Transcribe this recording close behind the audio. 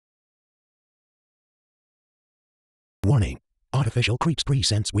Artificial creeps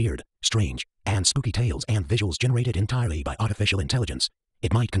presents weird, strange, and spooky tales and visuals generated entirely by artificial intelligence.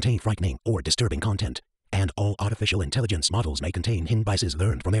 It might contain frightening or disturbing content, and all artificial intelligence models may contain hidden biases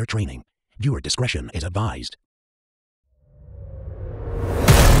learned from their training. Viewer discretion is advised.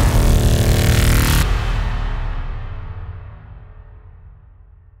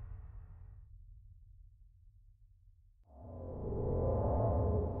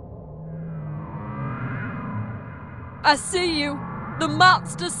 "I see you," the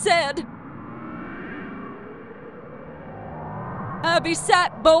monster said. Abby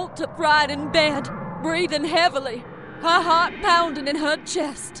sat bolt upright in bed, breathing heavily, her heart pounding in her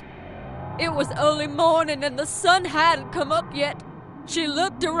chest. It was early morning and the sun hadn't come up yet. She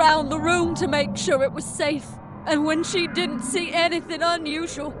looked around the room to make sure it was safe, and when she didn't see anything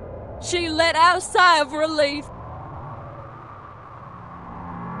unusual, she let out a sigh of relief.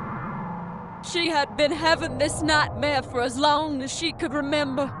 She had been having this nightmare for as long as she could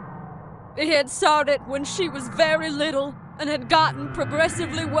remember. It had started when she was very little and had gotten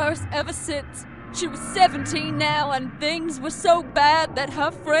progressively worse ever since. She was 17 now, and things were so bad that her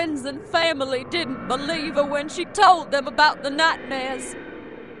friends and family didn't believe her when she told them about the nightmares.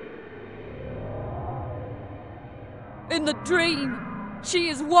 In the dream, she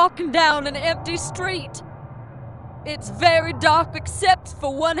is walking down an empty street. It's very dark except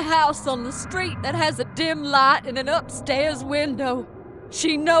for one house on the street that has a dim light and an upstairs window.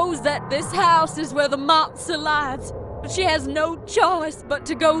 She knows that this house is where the monster lives, but she has no choice but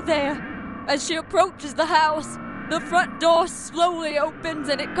to go there. As she approaches the house, the front door slowly opens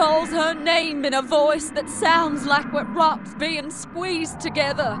and it calls her name in a voice that sounds like what rocks being squeezed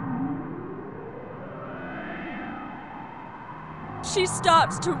together. She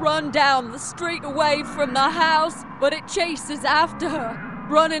starts to run down the street away from the house, but it chases after her,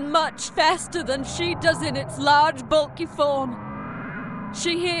 running much faster than she does in its large, bulky form.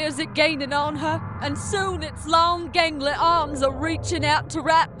 She hears it gaining on her, and soon its long, gangly arms are reaching out to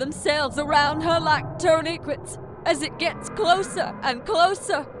wrap themselves around her like tourniquets. As it gets closer and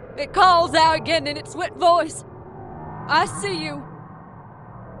closer, it calls out again in its wet voice, "I see you."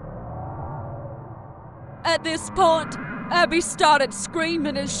 At this point, Abby started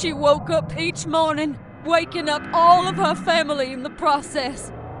screaming as she woke up each morning, waking up all of her family in the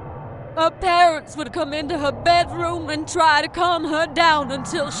process. Her parents would come into her bedroom and try to calm her down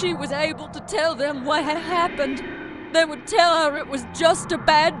until she was able to tell them what had happened. They would tell her it was just a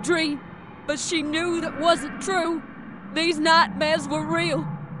bad dream, but she knew that wasn't true. These nightmares were real.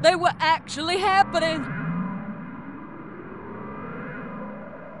 They were actually happening.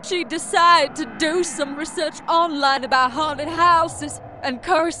 She decided to do some research online about haunted houses and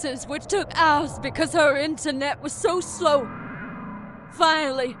curses, which took hours because her internet was so slow.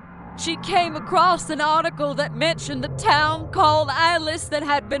 Finally, she came across an article that mentioned a town called Alice that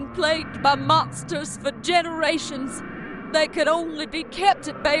had been plagued by monsters for generations. They could only be kept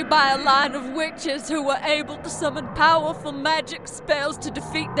at bay by a line of witches who were able to summon powerful magic spells to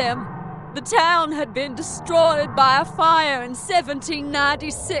defeat them. The town had been destroyed by a fire in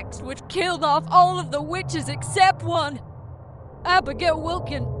 1796, which killed off all of the witches except one, Abigail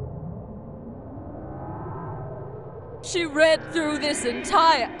Wilkins. She read through this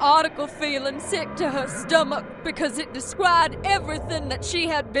entire article feeling sick to her stomach because it described everything that she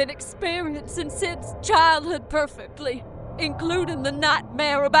had been experiencing since childhood perfectly, including the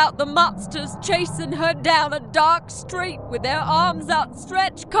nightmare about the monsters chasing her down a dark street with their arms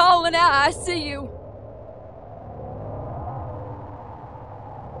outstretched, calling out, "I see you."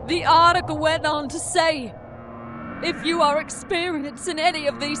 The article went on to say, if you are experiencing any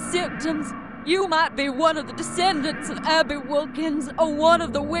of these symptoms, you might be one of the descendants of Abby Wilkins or one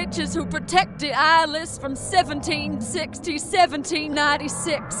of the witches who protected Alice from 1760 to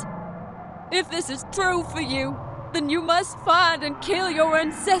 1796. If this is true for you, then you must find and kill your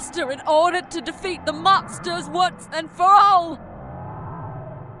ancestor in order to defeat the monsters once and for all.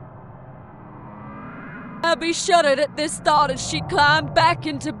 Abby shuddered at this thought as she climbed back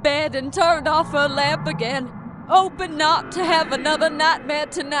into bed and turned off her lamp again, hoping not to have another nightmare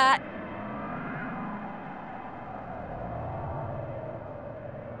tonight.